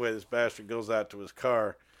 But anyway, this bastard goes out to his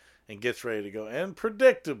car and gets ready to go. And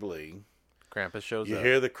predictably, Krampus shows up. You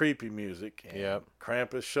hear the creepy music. And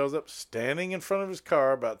Krampus shows up standing in front of his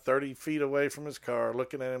car, about 30 feet away from his car,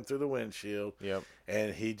 looking at him through the windshield. Yep.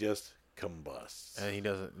 And he just combusts. And he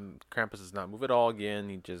doesn't. Krampus does not move at all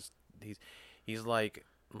again. He's like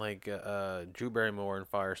Drew Barrymore in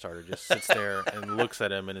Firestarter, just sits there and looks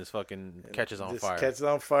at him and his fucking catches on fire. Catches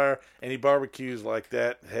on fire, and he barbecues like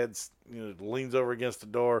that. Heads, leans over against the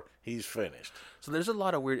door. He's finished. So there's a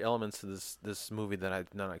lot of weird elements to this movie that I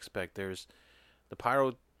did not expect. There's the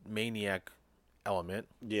pyromaniac element.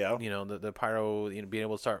 Yeah. The pyro, being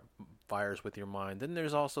able to start fires with your mind. Then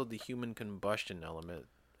there's also the human combustion element,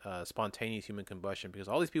 spontaneous human combustion, because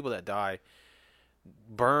all these people that die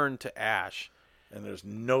burn to ash. And there's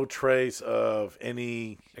no trace of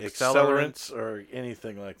any accelerants or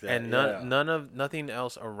anything like that. And nothing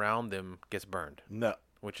else around them gets burned. No.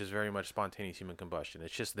 Which is very much spontaneous human combustion.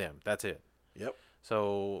 It's just them. That's it. Yep.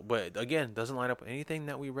 So, but again, doesn't line up with anything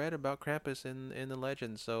that we read about Krampus in the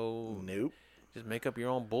legend. So, nope. Just make up your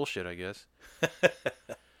own bullshit, I guess.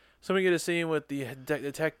 So we get a scene with the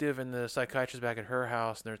detective and the psychiatrist back at her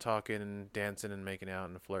house, and they're talking and dancing and making out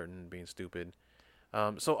and flirting and being stupid.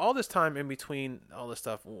 So all this time in between all this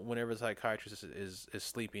stuff, whenever the psychiatrist is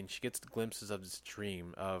sleeping, she gets glimpses of this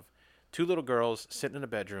dream of two little girls sitting in a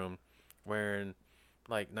bedroom wearing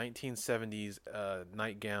like 1970s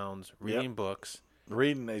nightgowns, reading books.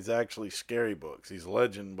 Reading these actually scary books, these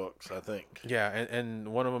legend books, I think. Yeah,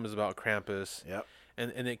 and one of them is about Krampus. Yep.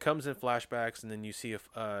 And it comes in flashbacks, and then you see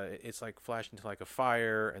it's like flashing to like a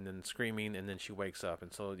fire, and then screaming, and then she wakes up,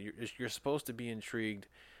 and so you're supposed to be intrigued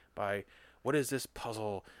by what is this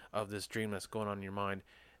puzzle of this dream that's going on in your mind,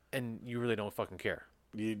 and you really don't fucking care.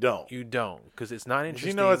 You don't, because it's not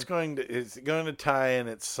interesting. It's going to tie in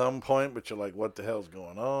at some point, but you're like, what the hell's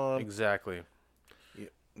going on? Exactly.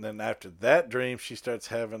 And then after that dream, she starts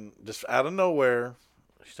having, just out of nowhere,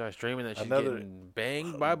 she starts dreaming that she's getting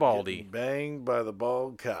banged by Baldy. Banged by the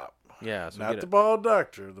bald cop. Yeah. So not the bald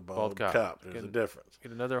doctor, the bald cop. There's a difference.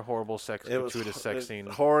 Get another horrible gratuitous sex scene.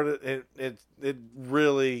 Horrid. It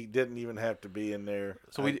really didn't even have to be in there.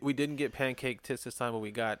 So we didn't get pancake tits this time, but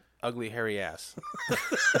we got ugly hairy ass.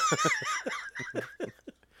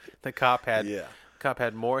 The cop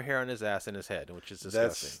had more hair on his ass than his head, which is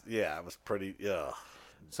disgusting. It was pretty. Yeah.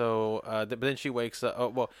 So, but then she wakes up. Oh,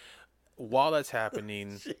 well, while that's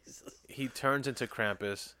happening, he turns into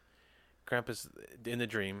Krampus. Krampus in the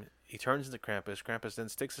dream, he turns into Krampus. Krampus then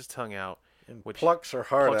sticks his tongue out, and plucks her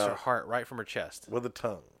heart out. Her heart right from her chest with a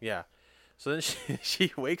tongue. Yeah. So then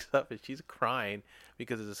she wakes up and she's crying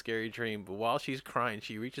because it's a scary dream. But while she's crying,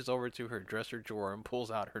 she reaches over to her dresser drawer and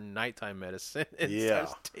pulls out her nighttime medicine and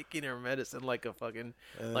starts taking her medicine like a fucking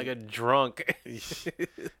like a drunk.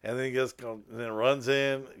 And then then runs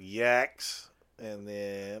in, yaks, and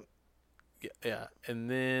then. Yeah, and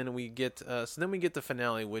then we get the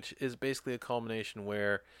finale, which is basically a culmination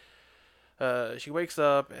where she wakes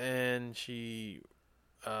up and she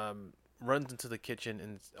runs into the kitchen,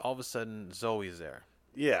 and all of a sudden Zoe's there.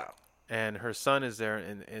 Yeah, and her son is there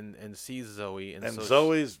and sees Zoe, and so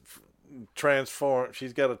Zoe's transformed.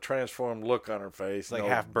 She's got a transformed look on her face, like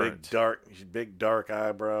half burnt, big dark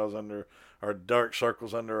eyebrows or dark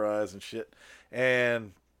circles under her eyes and shit,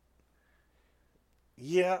 and.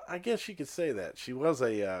 Yeah, I guess you could say that. She was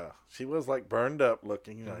like burned up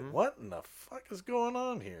looking. You're like, what in the fuck is going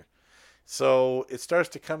on here? So it starts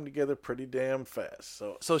to come together pretty damn fast.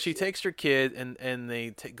 So she takes her kid and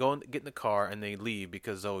they go and get in the car and they leave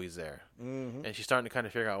because Zoe's there. Mm-hmm. And she's starting to kind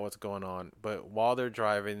of figure out what's going on. But while they're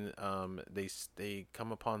driving, they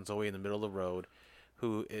come upon Zoe in the middle of the road,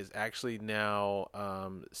 who is actually now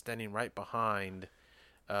standing right behind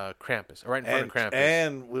Krampus, or right in front of Krampus.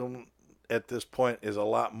 And will, at this point, is a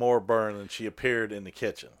lot more burned than she appeared in the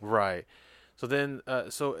kitchen. Right. So then,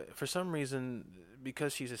 so for some reason,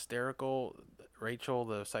 because she's hysterical, Rachel,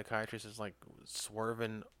 the psychiatrist, is like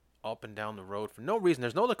swerving up and down the road for no reason.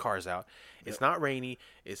 There's no other cars out. It's not rainy.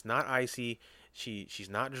 It's not icy. She's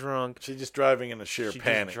not drunk. She's just driving in a sheer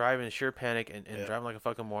panic. Just driving in sheer panic and driving like a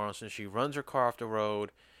fucking moron. So she runs her car off the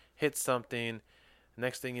road, hits something.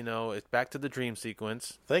 Next thing you know, it's back to the dream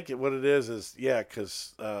sequence. I think what it is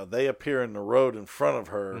because they appear in the road in front of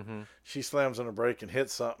her. Mm-hmm. She slams on the brake and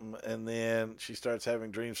hits something, and then she starts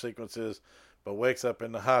having dream sequences, but wakes up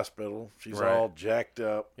in the hospital. She's all jacked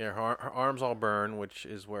up. Yeah, her arms all burn, which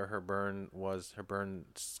is where her burn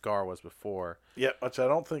scar was before. Yeah, which I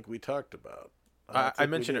don't think we talked about. I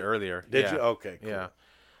mentioned it earlier. Did you? Okay, cool. Yeah.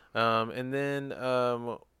 And then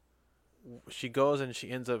she goes and she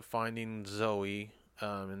ends up finding Zoe.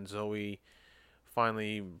 And Zoe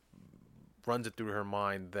finally runs it through her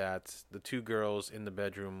mind that the two girls in the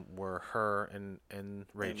bedroom were her and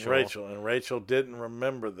Rachel. And Rachel didn't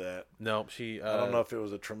remember that. Nope, she. I don't know if it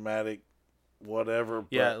was a traumatic, whatever.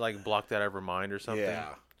 Yeah, like blocked that out of her mind or something.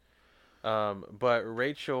 Yeah. But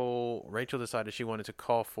Rachel decided she wanted to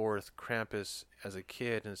call forth Krampus as a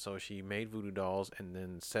kid, and so she made voodoo dolls and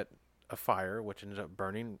then set a fire, which ended up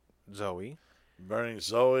burning Zoe.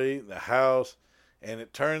 The house. And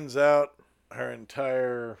it turns out her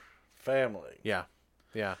entire family. Yeah.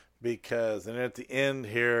 Because then at the end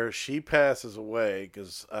here, she passes away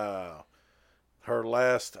because her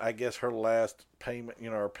last payment,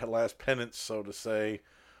 her last penance, so to say,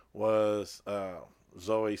 was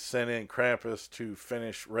Zoe sent in Krampus to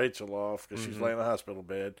finish Rachel off because she was laying in a hospital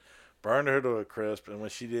bed, burned her to a crisp, and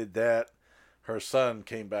when she did that, her son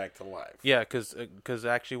came back to life. Yeah, because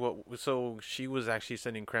actually so she was actually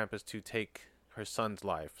sending Krampus to take her son's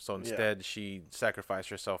life. So instead, she sacrificed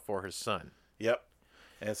herself for her son. Yep.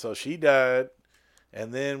 And so she died.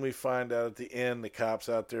 And then we find out at the end, the cops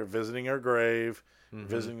out there visiting her grave,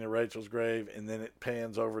 visiting the Rachel's grave. And then it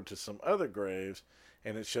pans over to some other graves.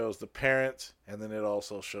 And it shows the parents. And then it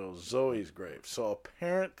also shows Zoe's grave. So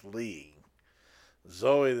apparently,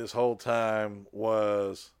 Zoe this whole time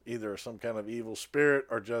was either some kind of evil spirit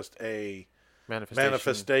or just a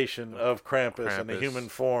manifestation of Krampus in a human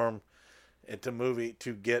form. At the movie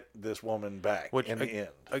to get this woman back in the end.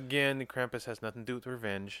 Again, Krampus has nothing to do with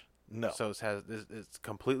revenge. No. So it's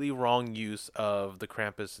completely wrong use of the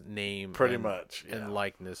Krampus name. Pretty much. Yeah. And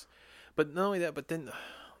likeness. But not only that, but then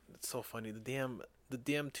it's so funny. The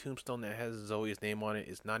damn tombstone that has Zoe's name on it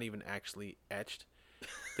is not even actually etched.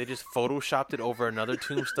 They just photoshopped it over another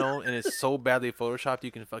tombstone, and it's so badly photoshopped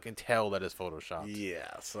you can fucking tell that it's photoshopped.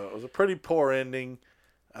 Yeah, so it was a pretty poor ending.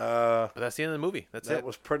 But that's the end of the movie. That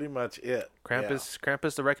was pretty much it.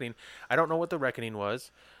 Krampus the Reckoning. I don't know what the Reckoning was.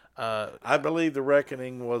 I believe the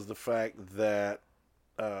Reckoning was the fact that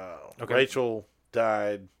Rachel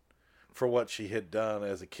died for what she had done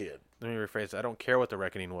as a kid. Let me rephrase. I don't care what the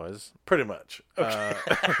Reckoning was. Pretty much. Okay.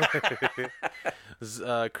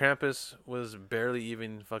 Krampus was barely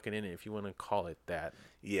even fucking in it, if you want to call it that.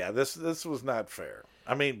 Yeah, this was not fair.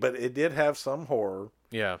 I mean, but it did have some horror.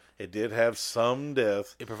 Yeah. It did have some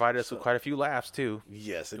death. It provided us with quite a few laughs, too.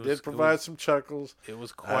 Yes, it did provide some chuckles. It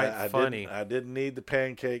was quite funny. I didn't need the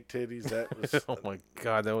pancake titties. That was oh, my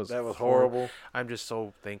God. That was horrible. I'm just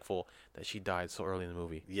so thankful that she died so early in the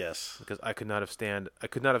movie. Yes. Because I could not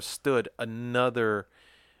have stood another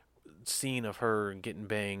scene of her getting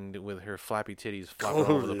banged with her flappy titties flopping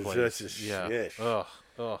all over the place. Yeah.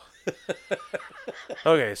 Ugh.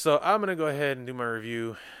 Okay, so I'm going to go ahead and do my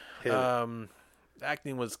review.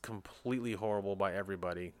 Acting was completely horrible by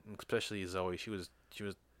everybody, especially Zoe. She was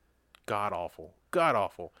god awful.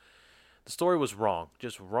 The story was wrong.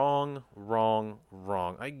 Just wrong.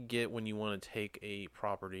 I get when you want to take a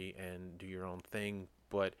property and do your own thing,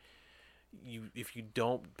 but if you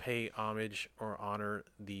don't pay homage or honor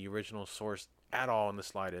the original source at all in the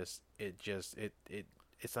slightest,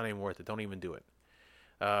 it's not even worth it. Don't even do it.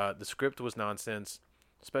 The script was nonsense.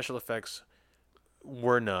 Special effects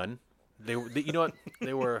were none. They you know what?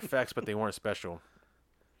 They were effects, but they weren't special.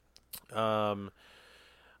 I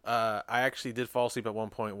actually did fall asleep at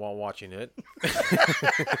one point while watching it.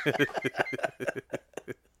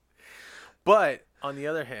 But on the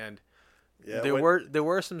other hand, Yeah, there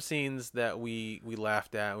were some scenes that we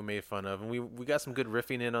laughed at, we made fun of, and we got some good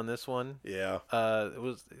riffing in on this one. Yeah. It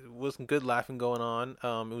was some good laughing going on.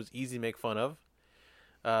 It was easy to make fun of.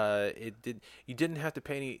 You didn't have to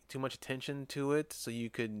pay too much attention to it, so you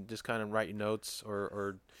could just kind of write your notes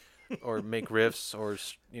or make riffs or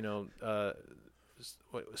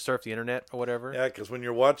surf the internet or whatever. Yeah, because when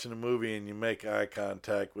you're watching a movie and you make eye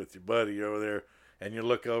contact with your buddy over there, and you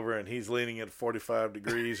look over and he's leaning at 45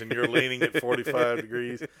 degrees and you're leaning at 45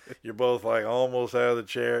 degrees, you're both like almost out of the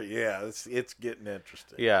chair. Yeah, it's getting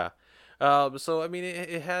interesting. Yeah. So I mean,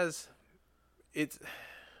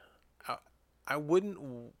 I wouldn't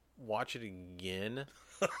watch it again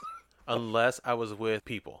unless I was with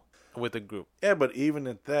people, with a group. Yeah, but even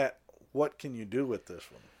at that, what can you do with this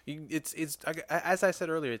one? It's as I said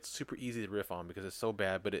earlier, it's super easy to riff on because it's so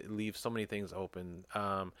bad, but it leaves so many things open.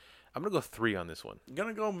 I'm gonna go 3 on this one. You're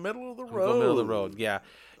gonna go middle of the road. Go middle of the road. Yeah,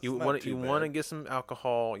 you want bad. to get some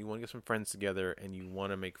alcohol. You want to get some friends together, and you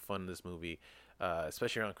want to make fun of this movie,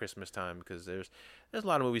 especially around Christmas time, because there's a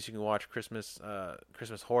lot of movies you can watch Christmas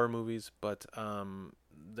horror movies, but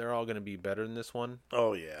they're all gonna be better than this one.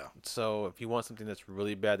 Oh yeah. So if you want something that's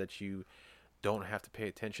really bad that you don't have to pay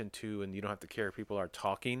attention to, and you don't have to care if people are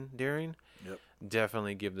talking during,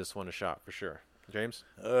 definitely give this one a shot for sure. James?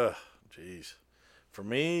 Jeez. For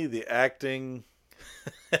me, the acting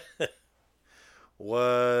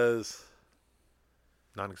was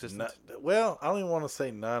non-existent. Well, I don't even want to say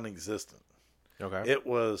non-existent. Okay. It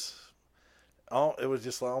was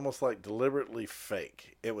just almost like deliberately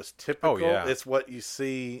fake. It was typical. Oh, yeah. It's what you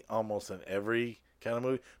see almost in every kind of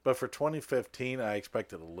movie. But for 2015, I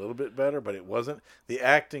expected a little bit better, but it wasn't. The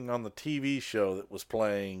acting on the TV show that was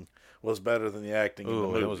playing was better than the acting in the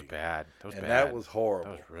movie. That was bad. That was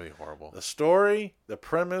horrible. That was really horrible. The story, the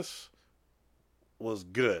premise was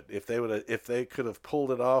good. If they could have pulled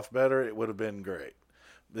it off better, it would have been great.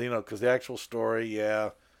 Because the actual story,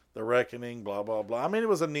 the reckoning, blah, blah, blah. I mean, it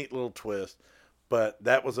was a neat little twist, but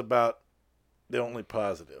that was about the only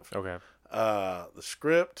positive. Okay. The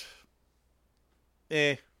script,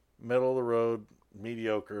 middle of the road,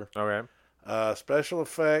 mediocre. Okay. Special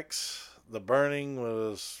effects, the burning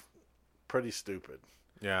was pretty stupid.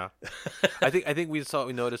 Yeah. I think we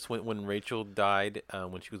noticed when Rachel died,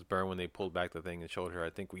 when she was burned, when they pulled back the thing and showed her, I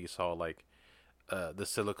think we saw like the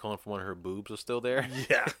silicone from one of her boobs was still there.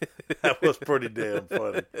 Yeah. That was pretty damn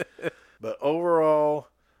funny. But overall,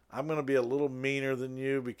 I'm going to be a little meaner than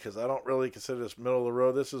you because I don't really consider this middle of the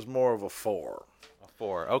road. This is more of a 4. A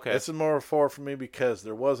 4. Okay. This is more of a 4 for me because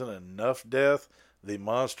there wasn't enough death. The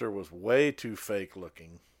monster was way too fake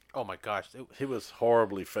looking. Oh my gosh. He was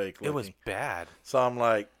horribly fake looking. It was bad. So I'm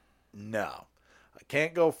like, no. I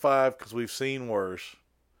can't go 5 because we've seen worse.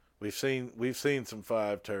 We've seen some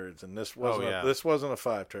 5 turds, and this wasn't a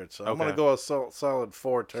 5 turd. So I'm going to go a solid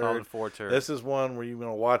 4 turd. Solid 4 turd. This is one where you're going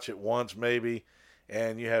to watch it once maybe,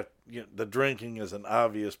 and the drinking is an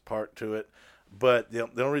obvious part to it. But the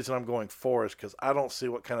only reason I'm going 4 is because I don't see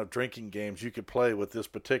what kind of drinking games you could play with this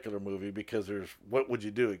particular movie, because what would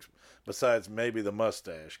you do besides maybe the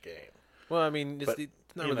mustache game? Well, I mean, it's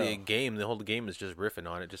not really a game. The whole game is just riffing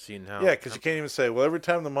on it, just seeing how... Yeah, because you can't even say, well, every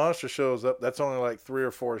time the monster shows up, that's only like 3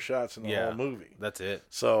 or 4 shots in the whole movie. That's it.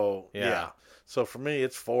 So, yeah. So for me,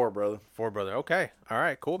 it's 4, brother. 4, brother. Okay. All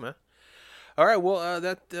right, cool, man. All right, well,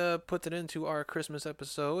 that puts it into our Christmas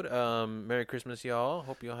episode. Merry Christmas, y'all.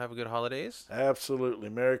 Hope y'all have a good holidays. Absolutely.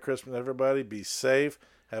 Merry Christmas, everybody. Be safe.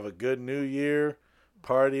 Have a good New Year.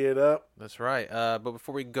 Party it up. That's right. But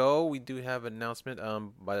before we go, we do have an announcement.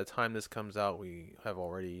 By the time this comes out, we have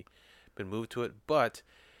already been moved to it. But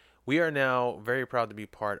we are now very proud to be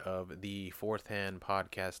part of the Fourth Hand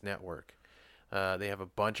Podcast Network. They have a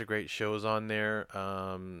bunch of great shows on there.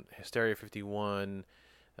 Hysteria 51,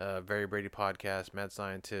 Very Brady Podcast, Mad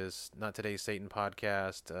Scientist, Not Today's Satan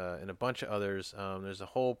Podcast, and a bunch of others. There's a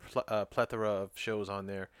whole plethora of shows on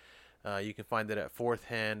there. You can find it at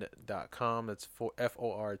fourthhand.com. That's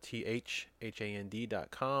FORTHHAND.com.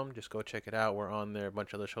 Just go check it out. We're on there. A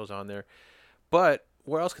bunch of other shows on there. But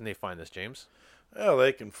where else can they find us, James? Well,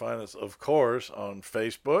 they can find us, of course, on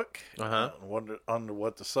Facebook. Under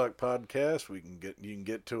What the Suck Podcast. You can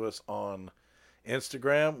get to us on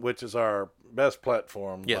Instagram, which is our best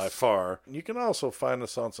platform by far. You can also find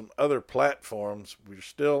us on some other platforms. We're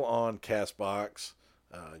still on Castbox,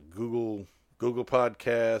 Google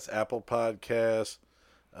Podcasts, Apple Podcasts,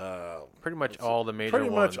 Pretty much all the major ones.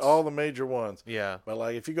 Pretty much all the major ones. Yeah. But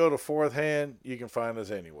like if you go to Fourth Hand, you can find us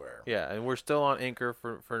anywhere. Yeah, and we're still on Anchor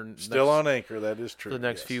for on Anchor. That is true. For the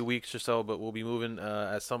next few weeks or so, but we'll be moving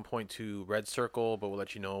at some point to Red Circle, but we'll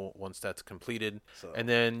let you know once that's completed. And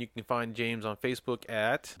then you can find James on Facebook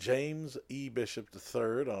at James E. Bishop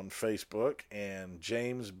III on Facebook and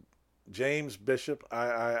James Bishop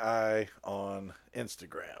III on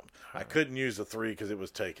Instagram. I couldn't use the 3 because it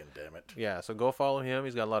was taken, damn it. Yeah, so go follow him.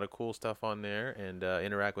 He's got a lot of cool stuff on there, and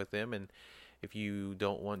interact with him. And if you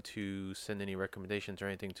don't want to send any recommendations or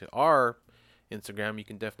anything to our Instagram, you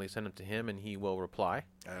can definitely send them to him, and he will reply.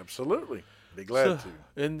 Absolutely. Be glad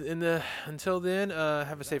to. Until then,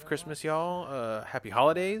 have a safe Christmas, y'all. Happy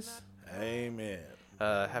holidays. Amen.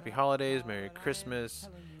 Happy holidays. Merry Christmas.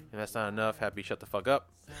 If that's not enough, happy shut the fuck up.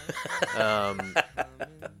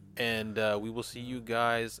 And we will see you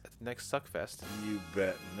guys at the next Suckfest. You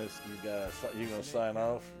bet. You gonna sign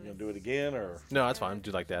off? You gonna do it again or? No, that's fine.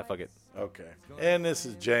 Do like that. Fuck it. Okay. And this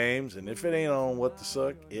is James, and if it ain't on What the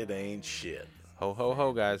Suck, it ain't shit. Ho ho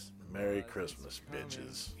ho, guys. Merry Christmas,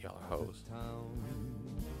 bitches. Y'all are hoes.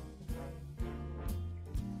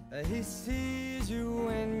 He sees you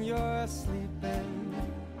when you're sleeping,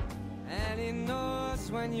 and he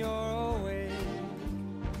knows when you're awake.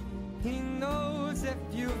 He knows if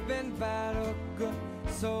you've been bad or good,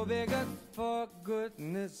 so be good for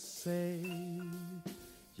goodness sake.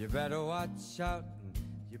 You better watch out,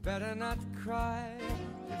 you better not cry,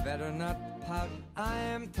 you better not pout, I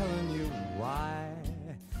am telling you why.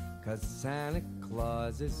 'Cause Santa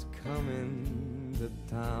Claus is coming to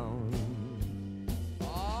town.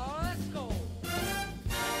 Oh, let's go!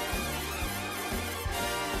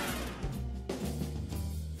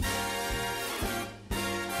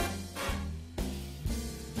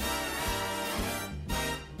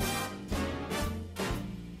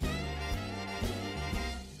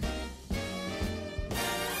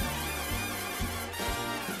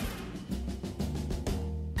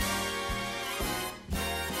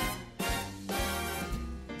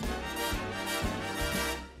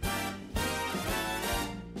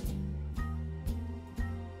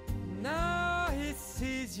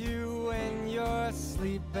 You when you're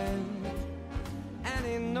sleeping, and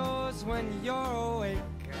he knows when you're awake.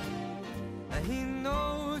 He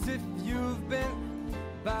knows if you've been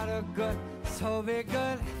bad or good, so be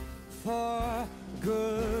good for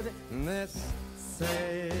goodness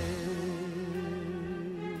sake.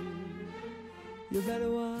 You better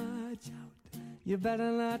watch out, you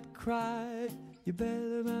better not cry, you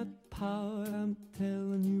better not pout, I'm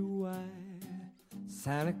telling you why.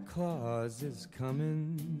 Santa Claus is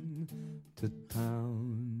coming to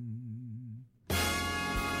town.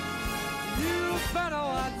 You better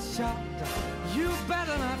watch out, you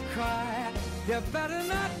better not cry, you better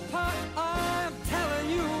not pout, I'm telling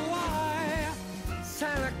you why.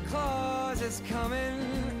 Santa Claus is coming,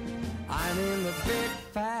 I mean the big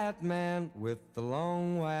fat man with the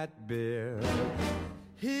long white beard.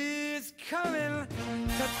 He's coming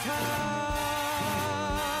to town.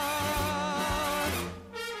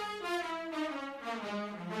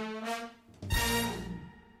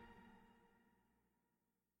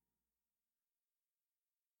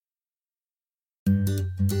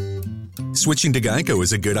 Switching to Geico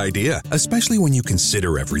is a good idea, especially when you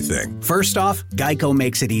consider everything. First off, Geico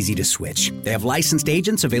makes it easy to switch. They have licensed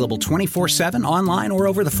agents available 24/7 online or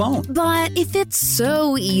over the phone. But if it's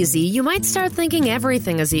so easy, you might start thinking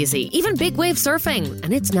everything is easy, even big wave surfing.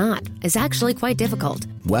 And it's not. It's actually quite difficult.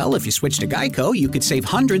 Well, if you switch to Geico, you could save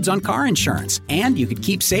hundreds on car insurance. And you could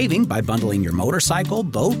keep saving by bundling your motorcycle,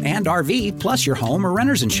 boat, and RV, plus your home or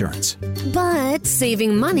renter's insurance. But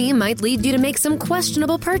saving money might lead you to make some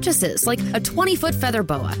questionable purchases, like a 20-foot feather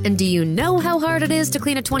boa. And do you know how hard it is to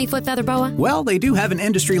clean a 20-foot feather boa? Well, they do have an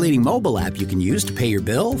industry-leading mobile app you can use to pay your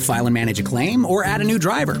bill, file and manage a claim, or add a new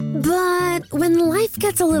driver. But when life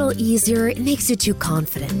gets a little easier, it makes you too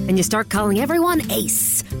confident, and you start calling everyone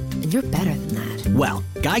Ace. And you're better than that. Well,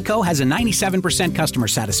 Geico has a 97% customer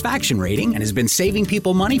satisfaction rating and has been saving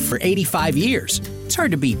people money for 85 years. It's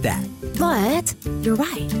hard to beat that. But you're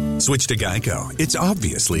right. Switch to Geico. It's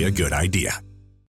obviously a good idea.